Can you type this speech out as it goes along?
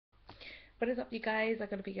What is up, you guys? I'm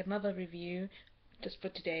gonna pick another review just for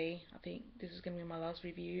today. I think this is gonna be my last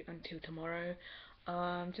review until tomorrow.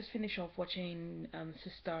 Just finished off watching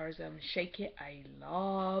SISTAR's Shake It. I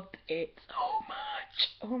loved it so much.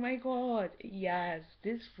 Oh my god, yes,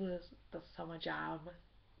 this was the summer jam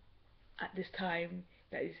at this time.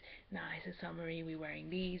 That is nice and summery. We're wearing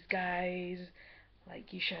these guys,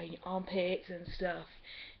 like you showing your armpits and stuff,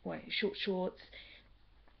 wearing short shorts.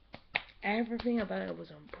 Everything about it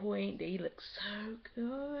was on point. They look so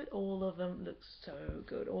good. All of them look so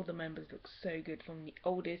good. All the members look so good, from the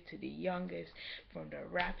oldest to the youngest, from the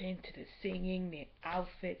rapping to the singing, the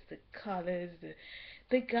outfits, the colors.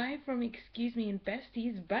 The guy from Excuse Me and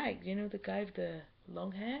Bestie's back. You know, the guy with the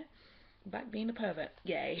long hair, back being a pervert.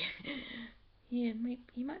 Yay. Yeah,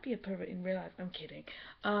 he might be a pervert in real life. I'm kidding.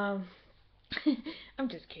 Um, I'm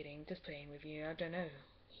just kidding. Just playing with you. I don't know.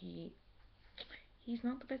 He he's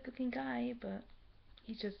not the best looking guy, but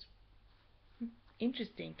he's just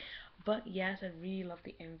interesting. But yes, I really love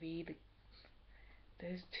the MV.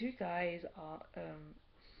 Those two guys are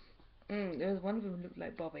there's one of them looked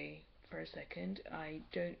like Bobby for a second. I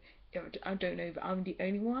don't know if I'm the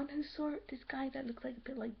only one who saw this guy that looked like a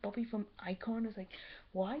bit like Bobby from Icon. I was like,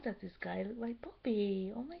 why does this guy look like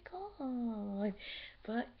Bobby? Oh my god.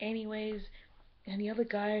 But anyways, and the other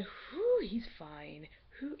guy, whew, he's fine.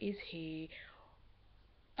 Who is he?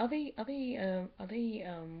 What's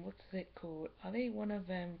it called? Are they one of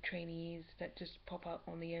them trainees that just pop up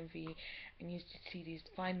on the MV and you just see these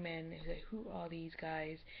fine men who's like, who are these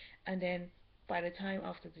guys? And then by the time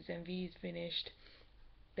after this MV is finished,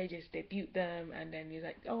 they just debut them, and then you're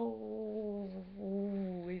like, oh,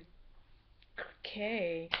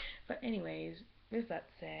 okay. But anyways, with that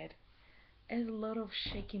said, there's a lot of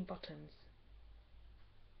shaking buttons.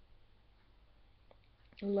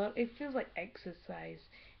 It feels like exercise.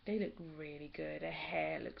 They look really good. Their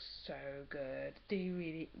hair looks so good. They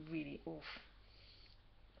really, really, oof.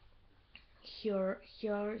 Hyur,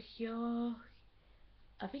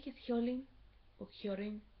 I think it's Hyoling or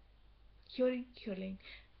Hyoling.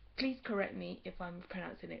 Please correct me if I'm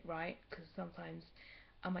pronouncing it right, because sometimes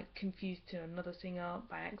I might confuse to another singer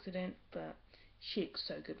by accident. But she looks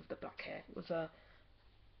so good with the black hair. It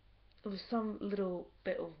was some little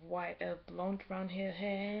bit of white, blonde around her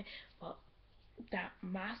hair, but that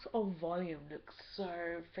mass of volume looks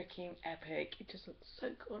so freaking epic. It just looks so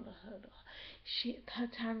good on her. Her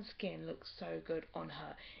tan skin looks so good on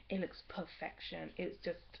her. It looks perfection. It's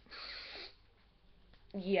just,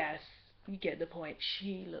 yes, you get the point.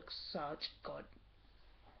 She looks such god.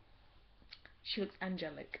 She looks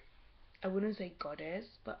angelic. I wouldn't say goddess,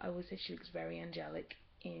 but I would say she looks very angelic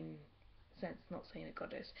in sense, not saying a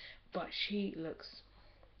goddess, but she looks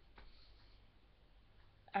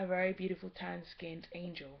a very beautiful tan skinned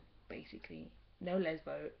angel, basically. No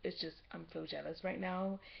lesbo. It's just I'm feel jealous right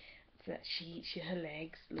now that she her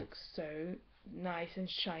legs look so nice and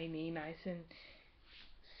shiny, nice and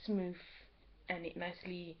smooth, and it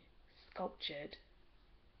nicely sculptured.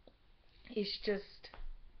 It's just,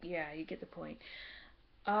 yeah, you get the point.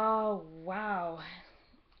 Oh wow.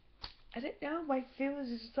 I don't know. My feel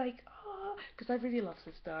is just like, oh, because I really love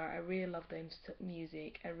SISTAR. I really love their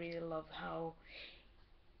music. I really love how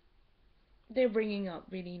they're bringing up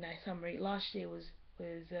really nice summary. Last year was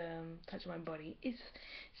Touch My Body. It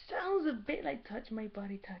sounds a bit like Touch My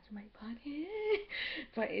Body,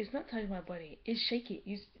 but it's not Touch My Body. It's Shake It.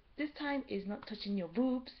 This time is not touching your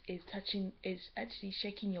boobs. It's actually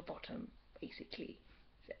shaking your bottom, basically.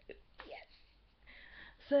 So, yes.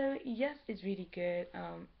 So yes, it's really good.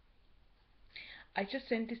 I just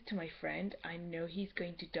sent this to my friend. I know he's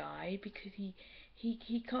going to die because he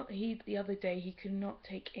can't the other day he could not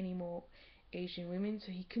take any more Asian women,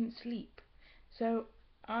 so he couldn't sleep. So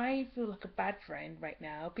I feel like a bad friend right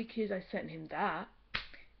now because I sent him that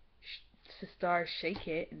SISTAR Shake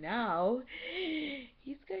It. Now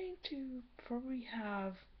he's going to probably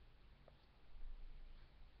have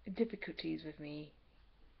difficulties with me.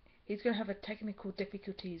 He's going to have a technical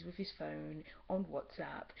difficulties with his phone on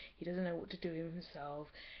WhatsApp. He doesn't know what to do with himself.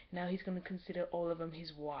 Now he's going to consider all of them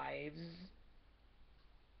his wives.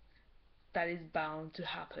 That is bound to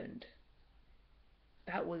happen.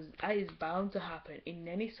 That is bound to happen in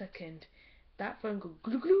any second. That phone go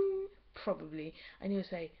glue glue probably, and he'll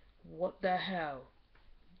say, "What the hell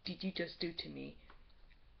did you just do to me?"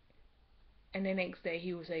 And the next day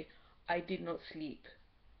he will say, "I did not sleep.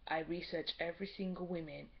 I researched every single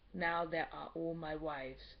woman. Now they are all my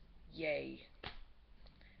wives. Yay."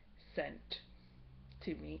 Sent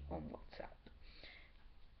to me on WhatsApp.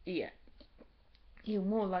 Yeah, you're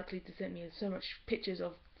more likely to send me so much pictures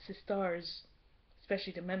of SISTARs,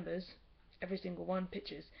 especially the members, every single one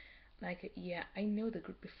pictures. Like, yeah, I know the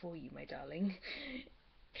group before you, my darling.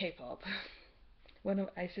 K-pop.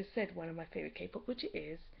 I just said one of my favorite K-pop, which it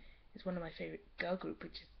is one of my favorite girl group,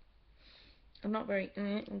 which is I'm not very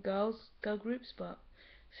in girl groups, but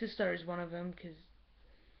SISTAR is one of them because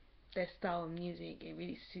their style of music it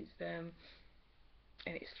really suits them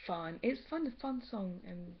and it's fun. It's fun, a fun song,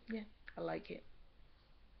 and yeah, I like it.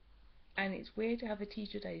 And it's weird to have a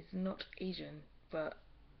teacher that is not Asian, but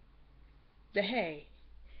the hair,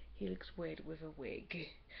 he looks weird with a wig.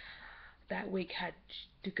 That wig had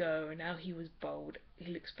to go, and now he was bald.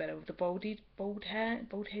 He looks better with the bald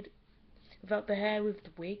head, without the hair with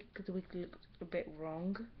the wig, because the wig looks a bit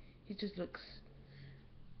wrong. He just looks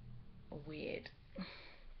weird.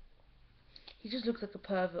 He just looks like a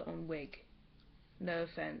pervert on wig. No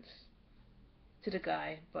offense to the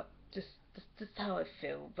guy, but just how I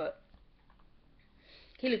feel. But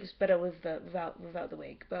he looks better with the without the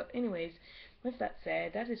wig. But anyways, with that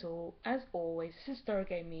said, that is all. As always, Sister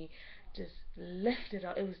gave me just left it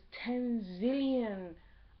up. It was 10 zillion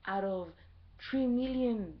out of 3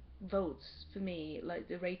 million votes for me. Like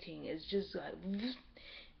the rating is just like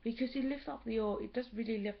because it does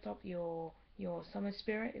really lift up your summer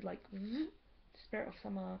spirit. It like spirit of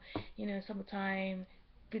summer, summertime,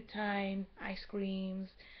 good time, ice creams,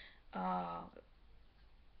 uh,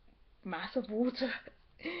 massive water.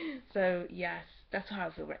 So yes, that's how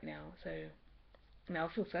I feel right now. So now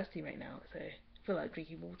I feel thirsty right now. So I feel like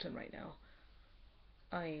drinking water right now.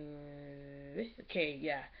 I okay,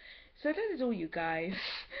 yeah. So that is all, you guys.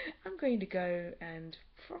 I'm going to go, and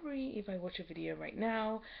probably if I watch a video right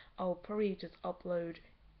now, I'll probably just upload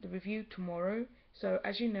the review tomorrow. So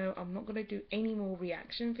as you know, I'm not going to do any more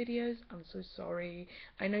reaction videos. I'm so sorry.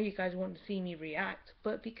 I know you guys want to see me react,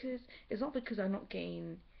 but because it's not because I'm not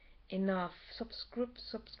getting enough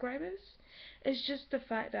subscribers. It's just the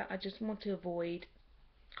fact that I just want to avoid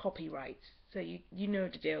copyright. So you know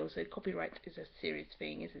the deal. So copyright is a serious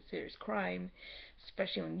thing. It's a serious crime,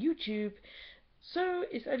 especially on YouTube. So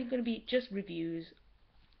it's only going to be just reviews.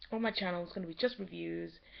 On my channel, it's going to be just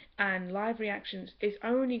reviews, and live reactions is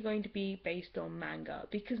only going to be based on manga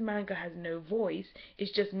because manga has no voice.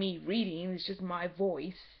 It's just me reading. It's just my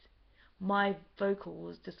voice, my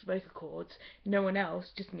vocals, just vocal cords. No one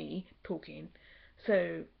else, just me talking.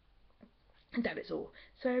 So that is all.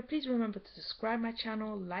 So please remember to subscribe my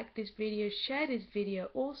channel, like this video, share this video.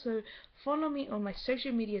 Also follow me on my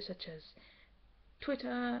social media such as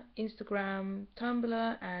Twitter, Instagram,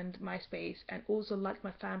 Tumblr and MySpace, and also like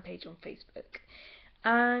my fan page on Facebook.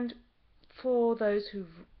 And for those who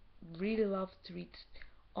really love to read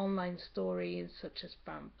online stories such as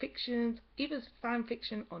fan fictions, either fan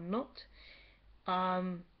fiction or not,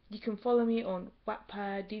 you can follow me on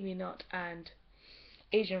Wattpad, DeviantArt and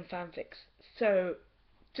Asian fanfics. So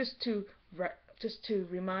just to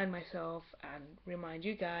remind myself and remind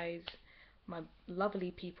you guys, my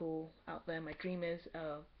lovely people out there, my dreamers,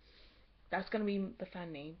 that's gonna be the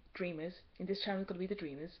fan name, Dreamers. In this channel, it's gonna be the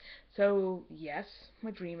Dreamers. So yes,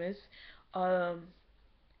 my Dreamers. Um,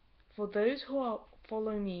 for those who are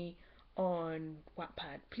following me on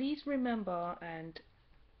Wattpad, please remember, and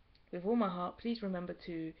with all my heart, please remember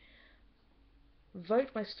to vote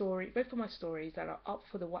for my stories that are up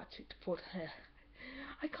for the for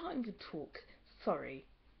I can't even talk. Sorry.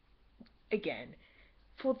 Again,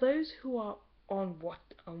 for those who are on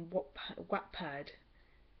Wattpad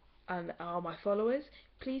and are my followers,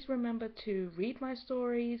 please remember to read my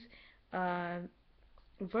stories, um,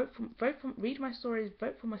 read my stories,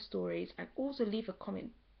 vote for my stories, and also leave a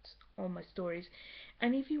comment on my stories.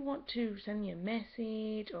 And if you want to send me a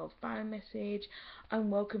message or a fan message, I'm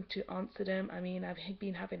welcome to answer them. I mean, I've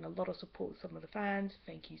been having a lot of support with some of the fans.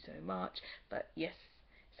 Thank you so much. But yes,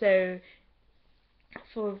 so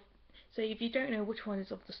for so if you don't know which one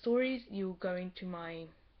is of the stories, you'll go into my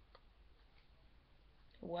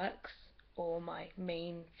works or my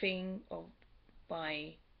main thing of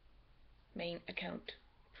my main account,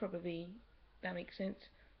 probably that makes sense,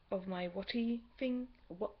 of my Wattpad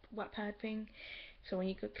thing. So when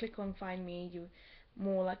you go click on find me, you're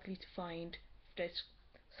more likely to find there's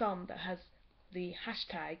some that has the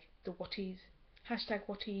hashtag the Watties hashtag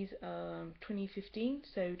Watties 2015.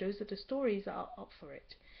 So those are the stories that are up for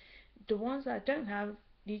it. The ones that I don't have,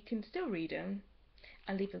 you can still read them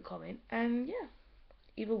and leave a comment, and yeah,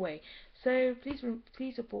 either way. So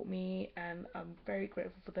please support me, and I'm very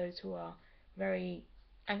grateful for those who are very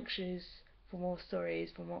anxious for more stories,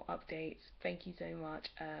 for more updates. Thank you so much.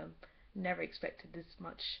 Never expected this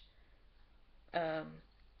much um,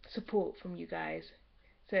 support from you guys.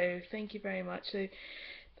 So thank you very much. So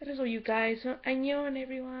that is all, you guys. So annyeong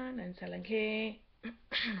everyone, and salam